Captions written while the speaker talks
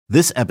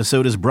This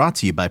episode is brought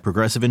to you by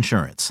Progressive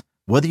Insurance.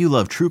 Whether you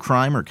love true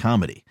crime or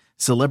comedy,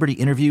 celebrity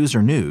interviews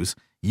or news,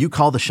 you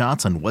call the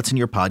shots on what's in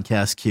your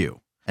podcast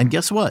queue. And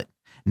guess what?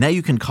 Now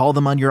you can call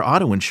them on your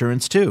auto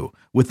insurance too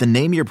with the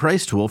Name Your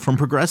Price tool from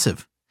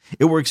Progressive.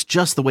 It works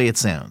just the way it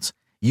sounds.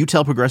 You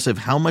tell Progressive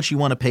how much you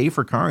want to pay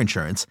for car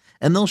insurance,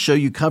 and they'll show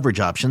you coverage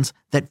options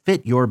that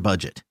fit your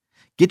budget.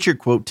 Get your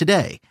quote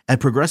today at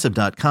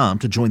Progressive.com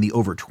to join the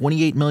over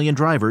 28 million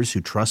drivers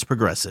who trust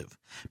Progressive.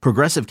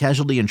 Progressive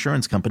Casualty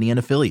Insurance Company and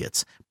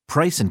Affiliates.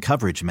 Price and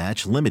coverage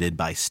match limited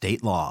by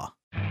state law.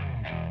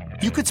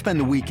 You could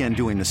spend the weekend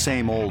doing the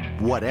same old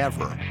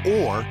whatever,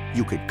 or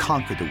you could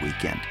conquer the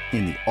weekend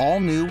in the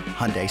all-new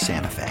Hyundai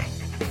Santa Fe.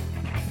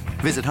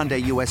 Visit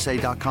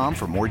HyundaiUSA.com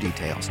for more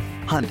details.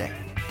 Hyundai,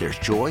 there's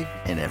joy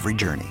in every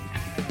journey.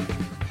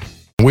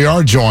 We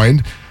are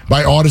joined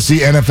by Odyssey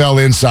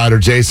NFL insider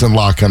Jason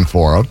La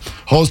Canfora,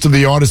 host of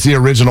the Odyssey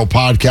original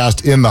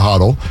podcast In the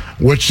Huddle,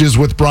 which is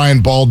with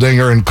Brian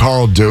Baldinger and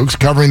Carl Dukes,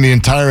 covering the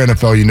entire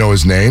NFL. You know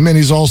his name, and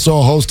he's also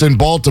a host in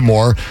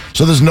Baltimore,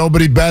 so there's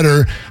nobody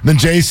better than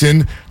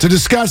Jason to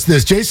discuss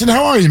this. Jason,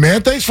 how are you,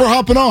 man? Thanks for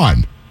hopping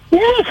on.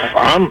 Yes,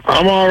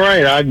 I'm all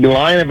right. I'd be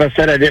lying if I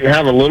said I didn't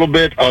have a little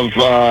bit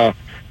of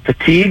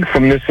fatigue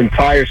from this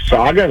entire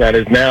saga that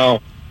is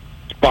now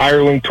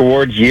spiraling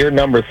towards year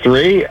number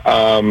 3.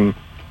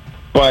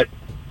 But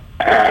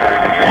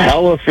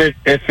hell if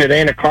it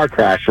ain't a car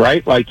crash,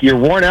 right? Like, you're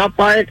worn out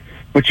by it,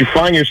 but you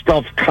find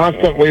yourself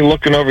constantly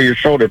looking over your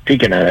shoulder,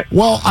 peeking at it.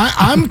 Well,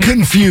 I'm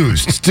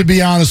confused, to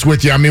be honest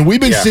with you. I mean,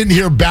 we've been sitting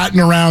here batting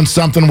around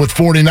something with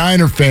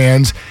 49er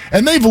fans,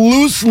 and they've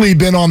loosely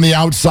been on the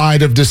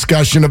outside of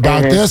discussion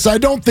about this. I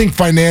don't think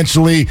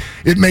financially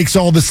it makes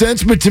all the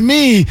sense, but to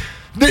me,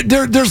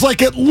 there's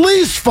like at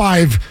least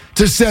 5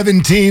 to 7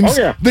 teams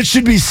that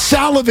should be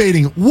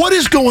salivating. What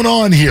is going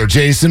on here,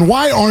 Jason?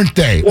 Why aren't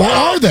they? Or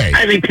are they?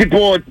 I think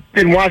people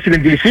in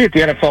Washington, D.C. at the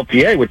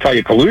NFLPA would tell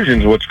you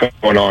collusions what's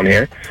going on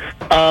here.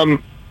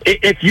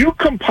 If you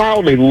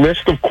compiled a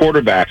list of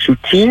quarterbacks who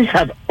teams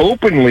have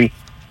openly,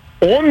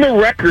 on the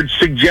record,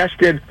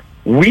 suggested,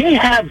 we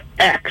have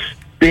X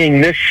being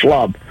this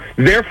schlub,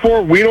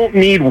 therefore we don't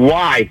need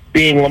Y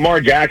being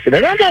Lamar Jackson.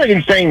 And I'm not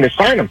even saying to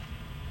sign him.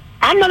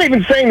 I'm not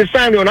even saying to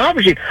sign him to an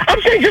offer sheet.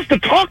 I'm saying just to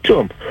talk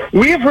to him.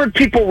 We have heard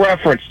people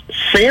reference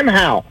Sam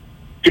Howell,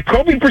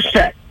 Jacoby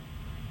Brissett,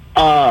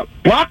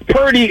 Brock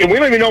Purdy, and we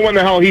don't even know when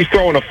the hell he's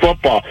throwing a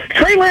football.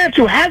 Trey Lance,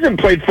 who hasn't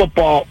played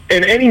football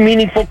in any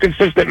meaningful,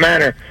 consistent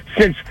manner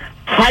since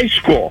high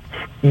school.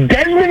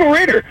 Desmond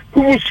Ridder,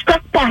 who was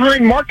stuck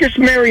behind Marcus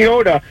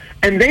Mariota,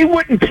 and they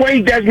wouldn't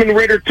play Desmond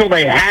Ridder till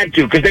they had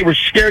to because they were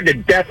scared to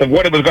death of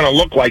what it was going to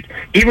look like,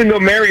 even though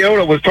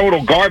Mariota was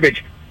total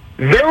garbage.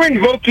 They're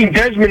invoking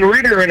Desmond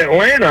Ridder in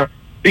Atlanta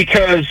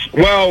because,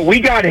 well, we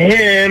got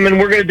him and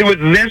we're going to do it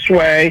this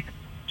way,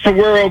 so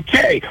we're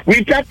okay.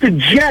 We've got the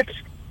Jets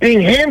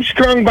being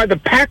hamstrung by the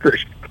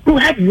Packers, who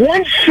have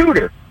one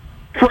shooter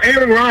for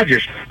Aaron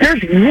Rodgers.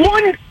 There's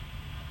one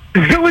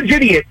village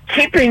idiot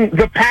keeping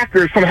the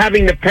Packers from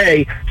having to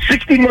pay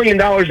 $60 million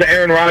to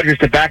Aaron Rodgers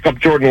to back up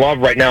Jordan Love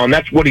right now, and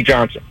that's Woody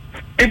Johnson.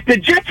 If the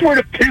Jets were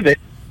to pivot,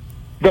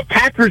 the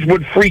Packers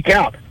would freak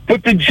out.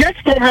 But the Jets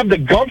don't have the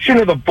gumption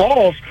or the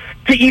balls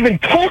to even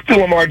talk to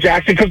Lamar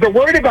Jackson because they're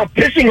worried about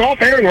pissing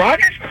off Aaron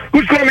Rodgers,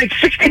 who's going to make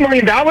 $60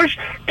 million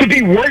to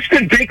be worse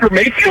than Baker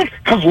Mayfield?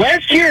 Because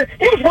last year,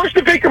 he was worse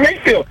than Baker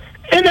Mayfield.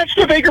 And that's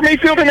the Baker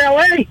Mayfield in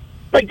L.A.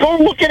 Like, go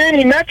look at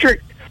any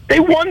metric. They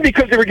won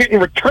because they were getting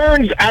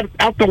returns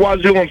out the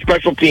wazoo on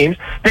special teams.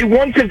 They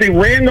won because they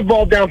ran the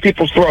ball down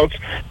people's throats.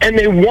 And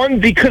they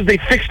won because they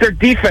fixed their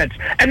defense.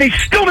 And they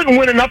still didn't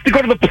win enough to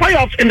go to the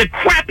playoffs in the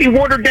crappy,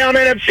 watered-down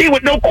NFC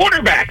with no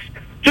quarterbacks.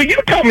 So you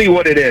tell me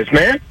what it is,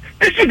 man.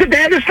 This is the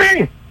damnedest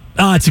thing.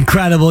 Oh, it's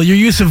incredible. Your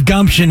use of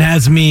gumption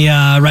has me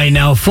right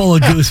now full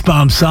of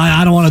goosebumps. So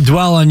I don't want to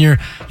dwell on your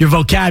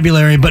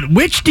vocabulary, but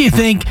which do you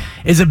think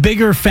is a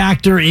bigger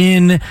factor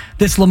in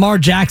this Lamar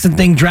Jackson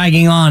thing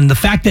dragging on? The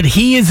fact that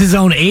he is his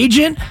own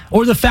agent,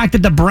 or the fact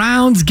that the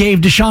Browns gave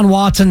Deshaun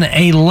Watson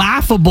a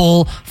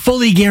laughable,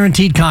 fully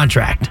guaranteed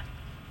contract?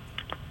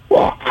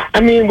 Well,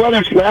 I mean, whether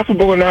it's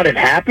laughable or not, it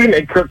happened.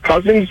 And Kirk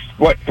Cousins,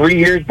 3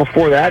 years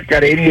before that,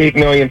 got $88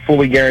 million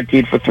fully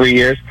guaranteed for 3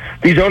 years.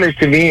 These owners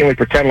conveniently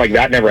pretend like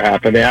that never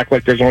happened. They act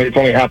like it's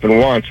only happened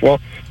once.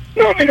 Well,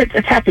 no, I mean,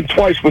 it's happened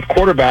twice with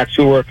quarterbacks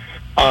who were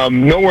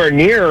nowhere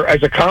near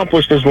as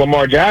accomplished as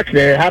Lamar Jackson.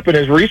 And it happened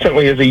as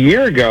recently as a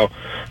year ago.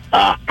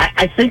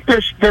 I think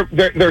they're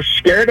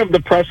scared of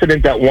the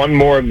precedent that one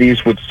more of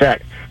these would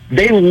set.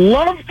 They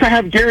love to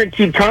have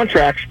guaranteed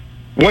contracts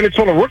when it's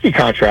on a rookie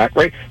contract,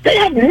 right? They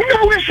have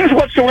no issues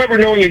whatsoever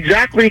knowing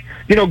exactly,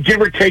 give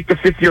or take the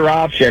fifth-year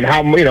option,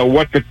 how,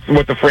 what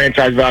the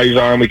franchise values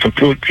are, and we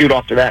compute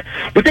off to that.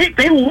 But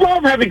they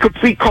love having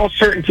complete cost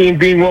certainty and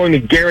being willing to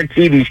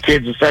guarantee these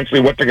kids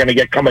essentially what they're going to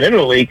get coming into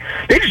the league.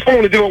 They just don't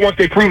want to do it once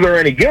they prove they're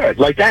any good.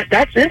 Like,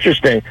 that's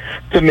interesting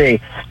to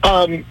me.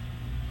 They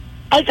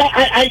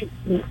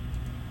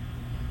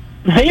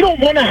don't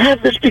want to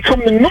have this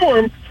become the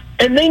norm,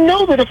 and they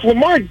know that if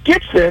Lamar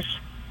gets this,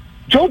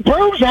 Joe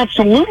Burrow's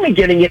absolutely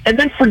getting it, and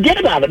then forget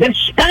about it. Then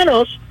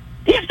Spanos,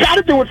 he's got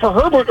to do it for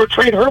Herbert or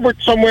trade Herbert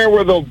somewhere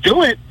where they'll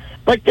do it.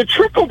 Like the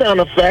trickle-down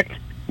effect,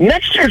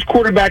 next year's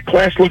quarterback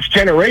class looks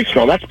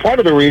generational. That's part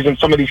of the reason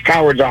some of these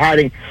cowards are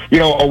hiding,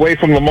 away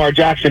from Lamar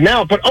Jackson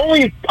now. But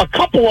only a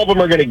couple of them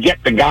are going to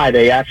get the guy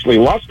they actually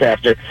lust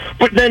after.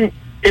 But then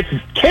if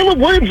Caleb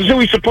Williams is who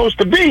he's supposed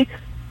to be,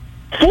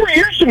 4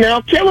 years from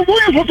now, Caleb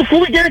Williams wants a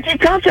fully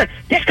guaranteed contract.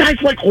 These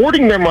guys like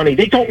hoarding their money.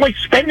 They don't like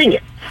spending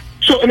it.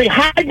 And they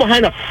hide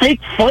behind a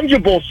fake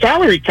fungible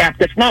salary cap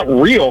that's not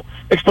real.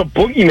 It's the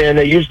boogeyman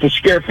they use to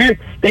scare fans.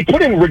 They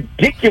put in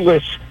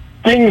ridiculous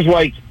things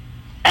like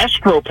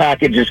escrow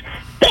packages.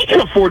 They can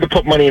afford to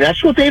put money in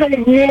escrow. They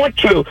don't want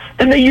to.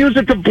 And they use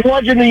it to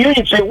bludgeon the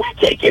union. Say, we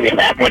can't give you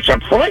that much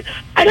up front.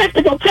 I'd have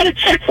to go cut a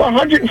check for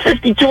 $150,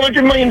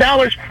 $200 million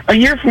a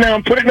year from now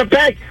and put it in a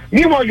bank.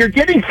 Meanwhile, you're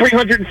getting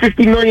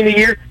 $350 million a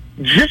year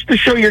just to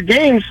show your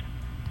games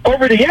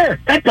over the air.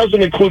 That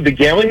doesn't include the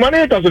gambling money.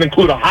 That doesn't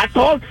include a hot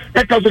dog.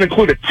 That doesn't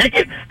include a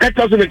ticket. That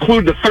doesn't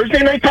include the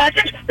Thursday night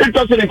package. That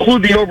doesn't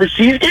include the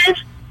overseas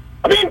games.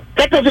 I mean,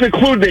 that doesn't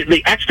include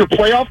the extra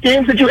playoff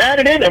games that you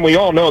added in, and we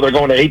all know they're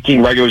going to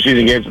 18 regular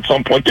season games at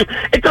some point, too.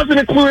 It doesn't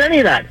include any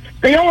of that.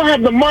 They all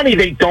have the money.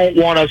 They don't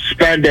want to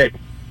spend it.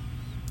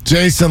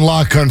 Jason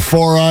La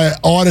Canfora,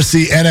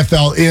 Odyssey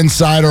NFL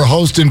Insider,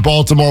 host in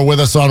Baltimore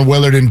with us on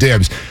Willard and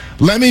Dibs.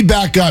 Let me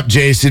back up,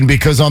 Jason,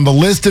 because on the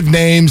list of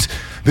names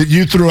that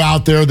you threw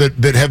out there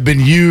that have been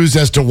used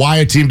as to why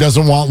a team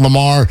doesn't want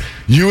Lamar,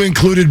 you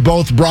included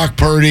both Brock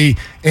Purdy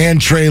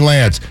and Trey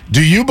Lance.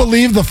 Do you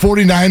believe the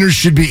 49ers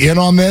should be in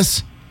on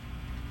this?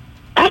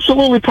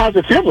 Absolutely,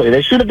 positively.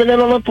 They should have been in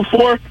on it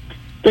before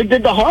they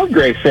did the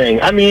Hargrave thing.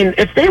 I mean,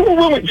 if they were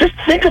willing, just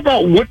think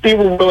about what they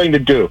were willing to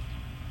do.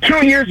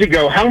 2 years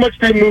ago, how much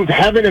they moved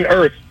heaven and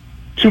earth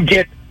to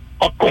get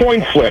a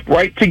coin flip,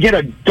 right? To get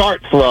a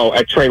dart throw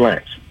at Trey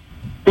Lance.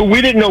 But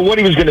we didn't know what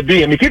he was going to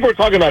be. I mean, people are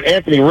talking about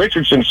Anthony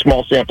Richardson's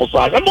small sample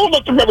size. I'm old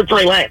enough to remember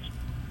Trey Lance.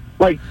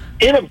 Like,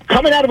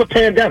 coming out of a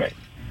pandemic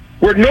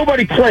where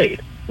nobody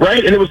played,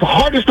 right? And it was the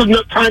hardest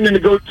of time to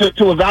go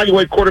to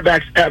evaluate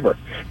quarterbacks ever.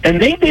 And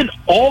they did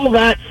all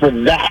that for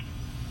that.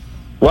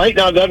 Right?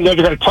 Now, they're going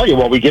to tell you,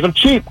 well, we give them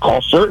cheap.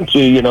 Call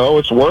certainty,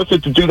 it's worth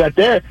it to do that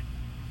there.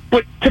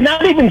 But to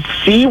not even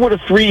see what a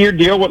 3-year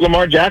deal with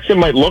Lamar Jackson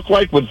might look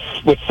like with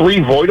 3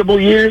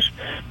 voidable years,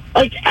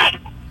 like,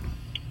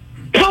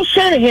 Kyle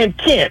Shanahan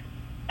can't,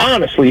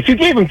 honestly, if you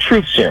gave him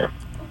truth serum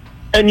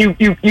and you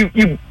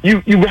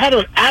had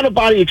an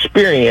out-of-body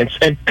experience,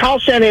 and Kyle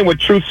Shanahan with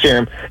truth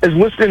serum is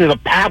listening to the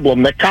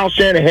pablum that Kyle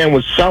Shanahan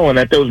was selling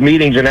at those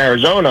meetings in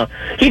Arizona,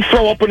 he'd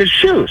throw up in his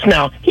shoes.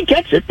 Now, he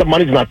gets it. The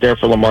money's not there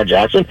for Lamar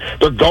Jackson.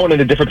 They're going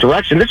in a different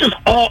direction. This is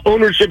all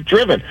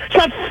ownership-driven. It's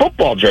not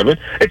football-driven.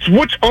 It's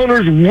which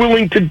owner's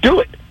willing to do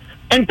it.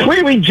 And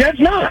clearly, Jed's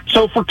not.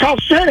 So for Kyle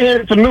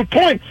Shanahan, it's a moot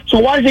point. So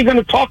why is he going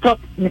to talk up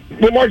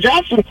Lamar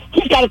Jackson?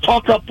 He's got to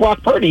talk up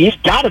Brock Purdy. He's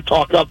got to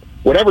talk up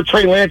whatever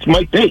Trey Lance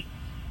might be.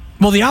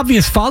 Well, the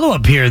obvious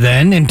follow-up here,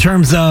 then, in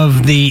terms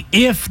of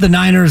if the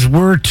Niners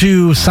were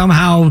to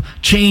somehow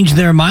change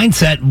their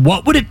mindset,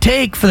 what would it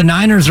take for the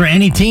Niners or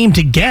any team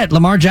to get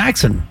Lamar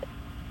Jackson?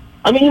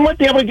 I mean, you might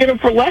be able to get him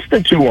for less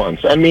than 2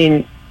 ones. I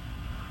mean,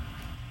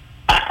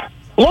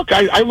 look,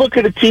 I look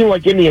at a team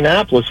like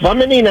Indianapolis. If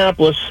I'm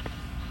Indianapolis,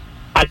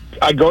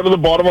 I go to the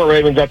Baltimore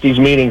Ravens at these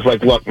meetings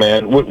like, look,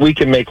 man, we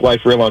can make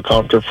life real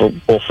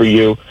uncomfortable for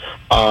you.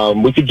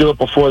 We could do it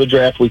before the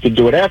draft. We could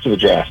do it after the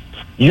draft.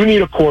 You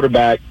need a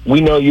quarterback. We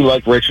know you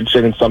like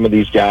Richardson and some of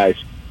these guys.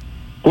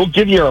 We'll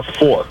give you a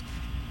 4,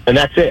 and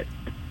that's it.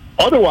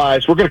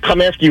 Otherwise, we're going to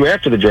come after you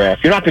after the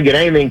draft. You're not going to get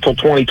anything until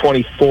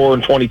 2024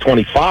 and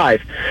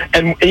 2025.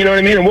 And you know what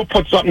I mean? And we'll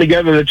put something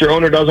together that your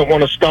owner doesn't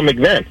want to stomach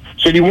then.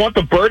 So do you want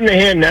the bird in the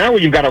hand now where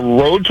you've got a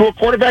road to a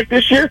quarterback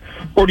this year?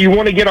 Or do you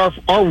want to get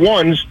our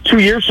ones 2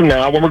 years from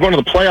now when we're going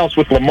to the playoffs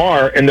with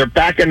Lamar and they're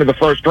back into the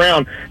first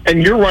round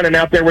and you're running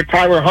out there with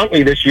Tyler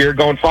Huntley this year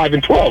going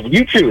 5-12?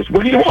 You choose.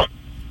 What do you want?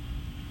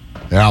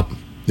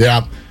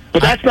 Yeah.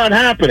 But that's not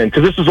happening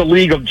because this is a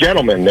league of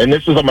gentlemen and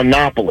this is a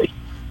monopoly.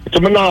 It's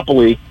a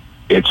monopoly.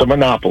 It's a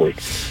monopoly.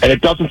 And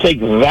it doesn't take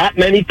that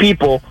many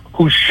people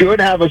who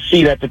should have a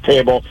seat at the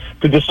table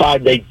to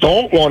decide they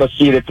don't want a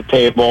seat at the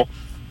table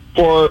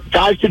for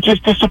guys to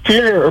just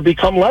disappear or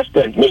become less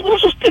than. I mean,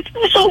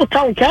 it's all with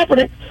Colin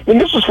Kaepernick. I mean,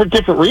 this is for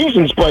different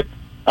reasons, but,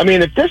 I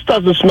mean, if this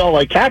doesn't smell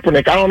like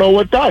Kaepernick, I don't know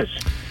what does.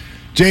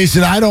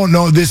 Jason, I don't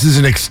know if this is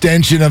an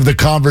extension of the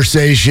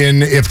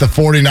conversation if the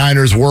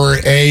 49ers were,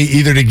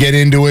 either to get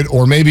into it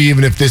or maybe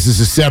even if this is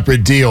a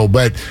separate deal,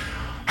 but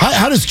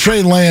how does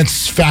Trey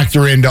Lance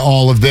factor into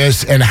all of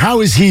this, and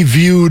how is he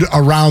viewed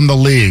around the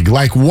league?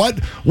 Like, what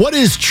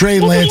is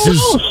Trey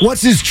Lance's,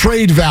 what's his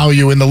trade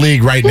value in the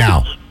league right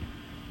now?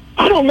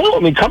 I don't know. I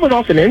mean, coming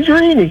off an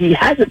injury, and he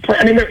hasn't played.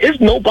 I mean, there is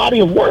no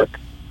body of work.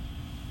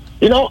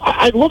 You know,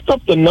 I looked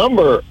up the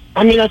number.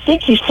 I mean, I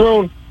think he's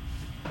thrown,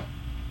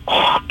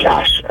 oh,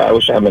 gosh, I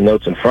wish I had my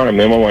notes in front of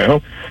me. I'm on my way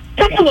home.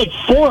 Something like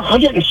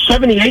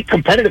 478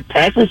 competitive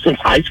passes since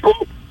high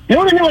school. You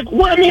know what I mean? Like,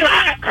 what? I mean,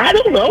 I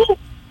don't know.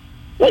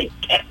 Like,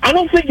 I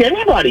don't think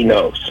anybody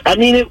knows. I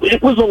mean,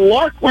 it was a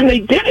lark when they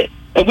did it.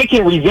 And we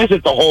can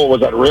revisit the whole,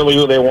 was that really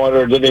who they wanted,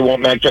 or did they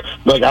want Mac Jones?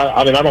 Like,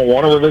 I mean, I don't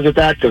want to revisit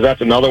that because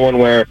that's another one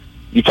where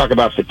you talk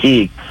about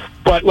fatigue.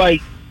 But,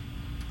 like,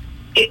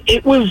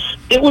 it was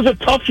a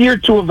tough year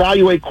to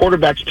evaluate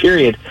quarterbacks,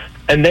 period.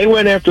 And they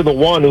went after the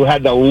one who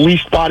had the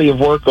least body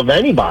of work of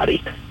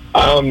anybody.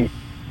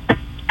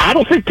 I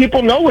don't think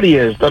people know what he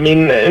is. I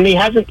mean, and he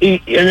hasn't.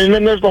 And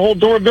then there's the whole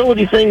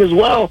durability thing as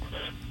well.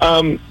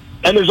 And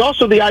there's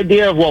also the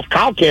idea of, well, if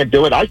Kyle can't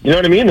do it, you know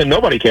what I mean? Then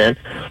nobody can.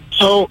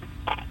 So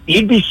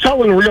you'd be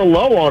selling real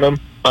low on him.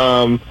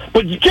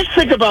 But just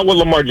think about what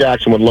Lamar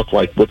Jackson would look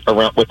like with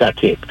that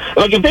team.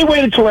 Like, if they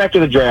waited till after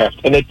the draft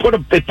and they put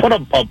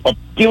a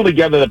deal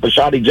together that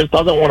Bisciotti just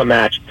doesn't want to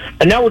match,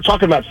 and now we're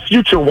talking about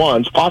future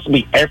ones,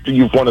 possibly after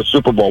you've won a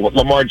Super Bowl with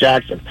Lamar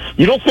Jackson.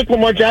 You don't think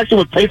Lamar Jackson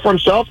would pay for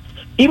himself?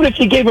 Even if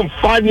you gave him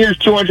 5 years,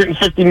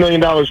 $250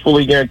 million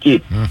fully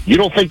guaranteed, you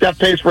don't think that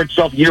pays for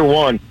itself year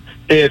one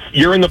if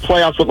you're in the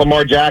playoffs with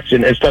Lamar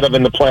Jackson instead of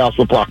in the playoffs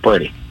with Brock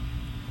Purdy?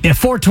 Yeah,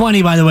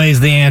 420, by the way, is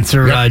the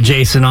answer,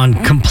 Jason, on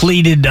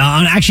completed,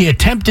 on actually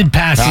attempted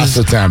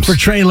passes for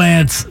Trey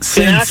Lance since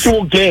in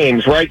actual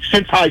games, right?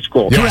 Since high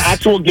school. Yes.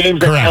 Actual games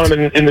that count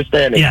in the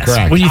standings. Yes.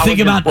 Correct. When you think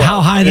about how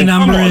high the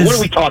number is, what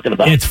are we talking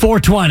about? It's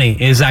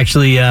 420. Is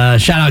actually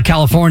shout out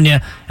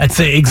California. That's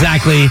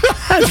exactly.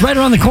 That's right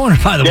around the corner,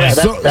 by the way.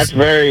 That's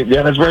very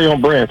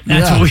on brand.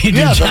 That's what we do.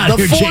 The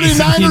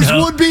 49ers Jason,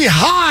 would be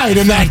high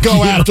to not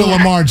go after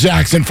Lamar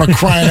Jackson, for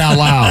crying out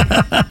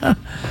loud.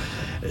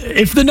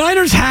 If the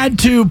Niners had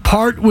to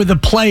part with a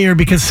player,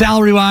 because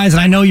salary-wise, and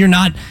I know you're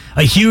not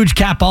a huge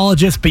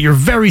capologist, but you're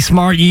very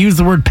smart. You use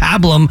the word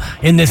pablum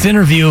in this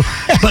interview.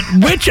 But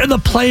which of the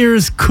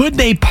players could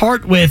they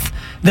part with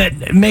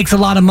that makes a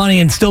lot of money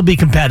and still be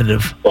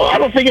competitive? Well, I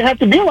don't think it has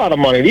to be a lot of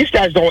money. These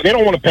guys don't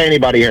want to pay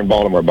anybody here in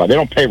Baltimore, but they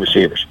don't pay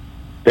receivers.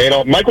 They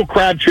don't. Michael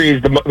Crabtree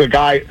is the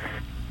guy,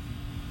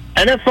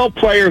 NFL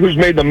player who's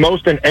made the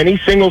most in any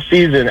single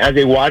season as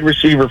a wide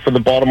receiver for the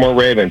Baltimore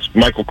Ravens,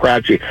 Michael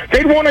Crabtree.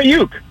 They'd want a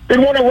uke. They'd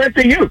want to rent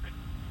a uke,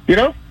 you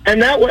know?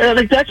 And I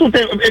think that's what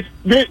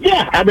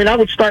I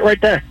would start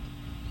right there.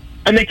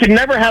 And they can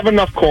never have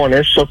enough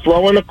corners, so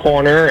throw in a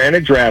corner and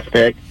a draft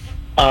pick.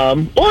 Or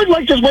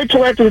just wait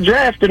till after the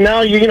draft, and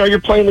now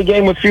you're playing the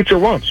game with future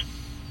ones.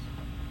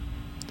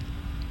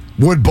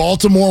 Would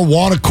Baltimore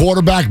want a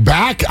quarterback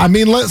back? I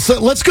mean,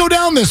 let's go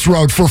down this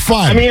road for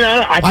fun. I mean,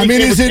 I think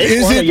is it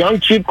a young,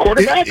 cheap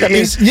quarterback? How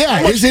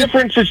much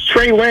difference is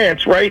Trey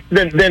Lance, right,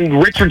 than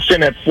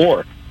Richardson at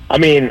 4? I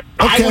mean,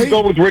 I would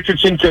go with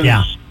Richardson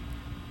because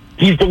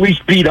he's the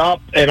least beat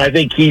up, and I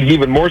think he's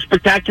even more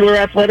spectacular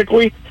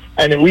athletically,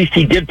 and at least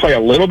he did play a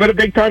little bit of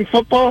big-time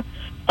football.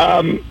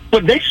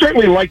 But they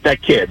certainly like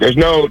that kid. There's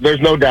no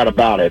doubt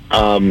about it.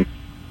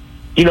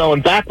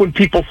 And back when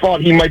people thought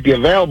he might be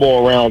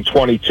available around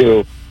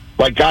 22,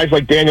 like guys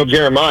like Daniel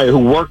Jeremiah, who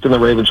worked in the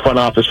Ravens front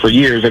office for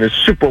years and is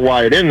super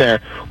wired in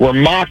there, were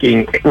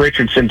mocking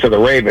Richardson to the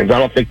Ravens. I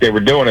don't think they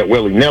were doing it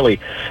willy-nilly.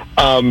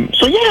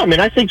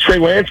 I think Trey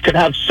Lance could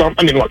have some.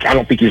 I mean, look, I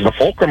don't think he's the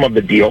fulcrum of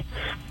the deal,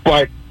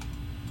 but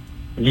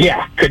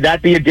yeah, could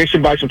that be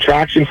addition by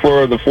subtraction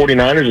for the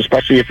 49ers,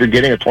 especially if you're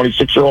getting a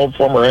 26-year-old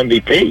former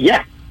MVP?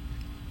 Yeah.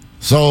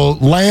 So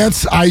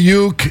Lance,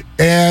 Ayuk,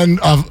 and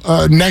a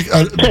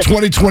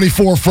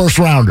 2024 first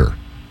rounder.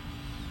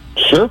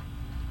 Sure.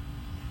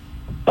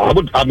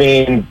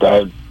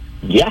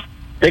 Yeah.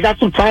 They got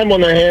some time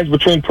on their hands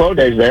between pro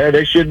days there.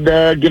 They should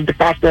give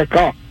DeCosta a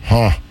call.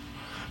 Huh.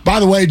 By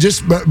the way,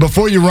 just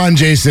before you run,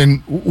 Jason,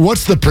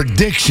 what's the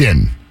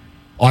prediction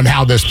on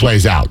how this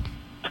plays out?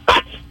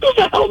 Who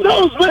the hell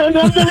knows, man?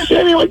 I've never seen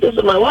anything like this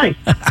in my life.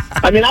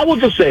 I mean, I will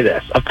just say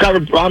this.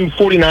 I'm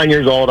 49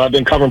 years old. I've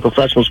been covering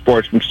professional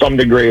sports from some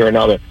degree or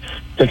another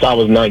since I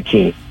was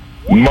 19.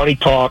 Money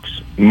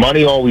talks.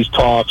 Money always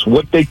talks.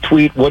 What they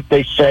tweet, what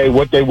they say,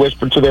 what they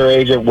whisper to their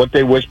agent, what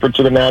they whisper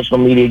to the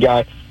national media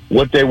guy,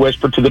 what they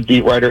whisper to the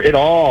beat writer, it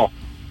all,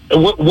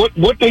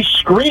 what they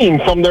scream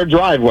from their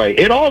driveway,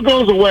 it all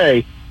goes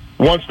away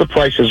once the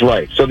price is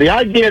right. So the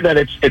idea that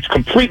it's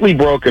completely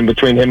broken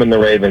between him and the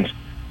Ravens,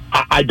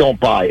 I don't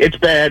buy. It's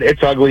bad.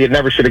 It's ugly. It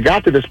never should have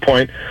got to this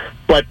point.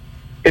 But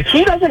if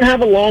he doesn't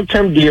have a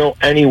long-term deal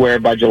anywhere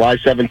by July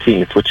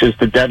 17th, which is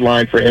the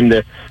deadline for him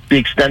to be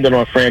extended on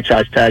a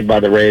franchise tag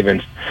by the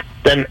Ravens,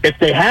 then if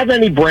they have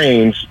any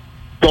brains,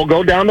 they'll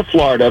go down to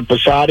Florida.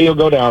 Bisciotti will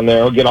go down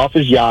there. He'll get off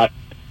his yacht.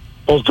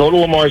 He'll go to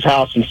Lamar's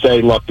house and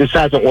say, look, this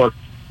hasn't worked.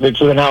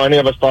 This isn't how any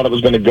of us thought it was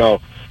going to go.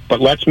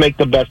 But let's make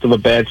the best of a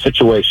bad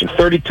situation.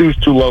 32 is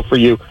too low for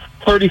you.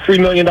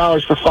 $33 million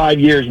for 5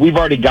 years. We've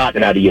already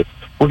gotten out of you.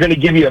 We're going to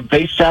give you a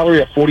base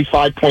salary of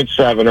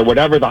 45.7 or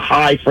whatever the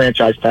high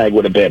franchise tag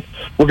would have been.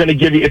 We're going to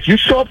give you, if you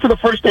show up for the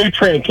first day of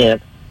training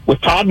camp with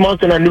Todd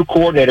Monk and our new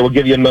coordinator, we'll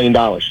give you $1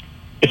 million.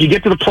 If you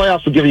get to the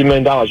playoffs, we'll give you $1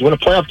 million. You win a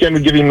playoff game,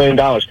 we'll give you $1 million.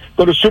 Go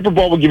to the Super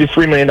Bowl, we'll give you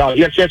 $3 million.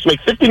 You have a chance to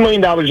make $50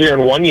 million a year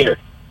in 1 year,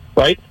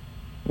 right?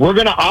 We're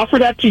going to offer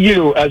that to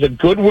you as a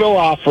goodwill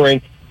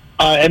offering,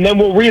 and then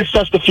we'll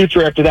reassess the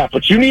future after that.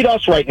 But you need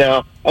us right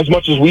now as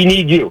much as we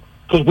need you.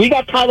 because we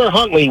got Tyler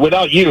Huntley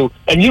without you,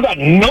 and you got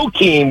no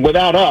team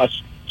without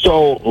us.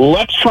 So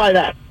let's try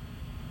that.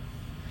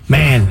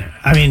 Man,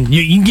 I mean,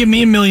 you can give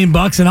me $1 million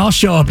and I'll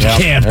show up to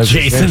camp,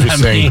 Jason.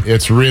 Interesting. I mean,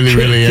 it's really,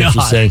 really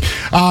interesting.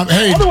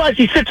 Hey, otherwise,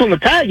 he sits on the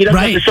tag. He doesn't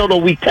have to show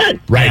till week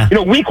 10. Right. You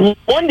know, week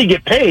 1 to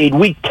get paid,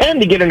 week 10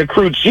 to get an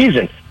accrued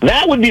season.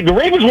 That would be, the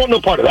Ravens want no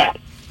part of that.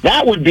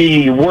 That would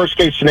be worst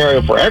case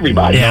scenario for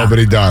everybody. Yeah.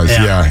 Nobody does.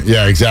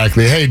 Yeah,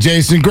 exactly. Hey,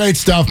 Jason, great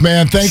stuff,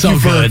 man. Thank you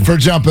for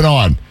jumping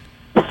on.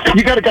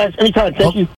 You got it, guys. Anytime. Thank you.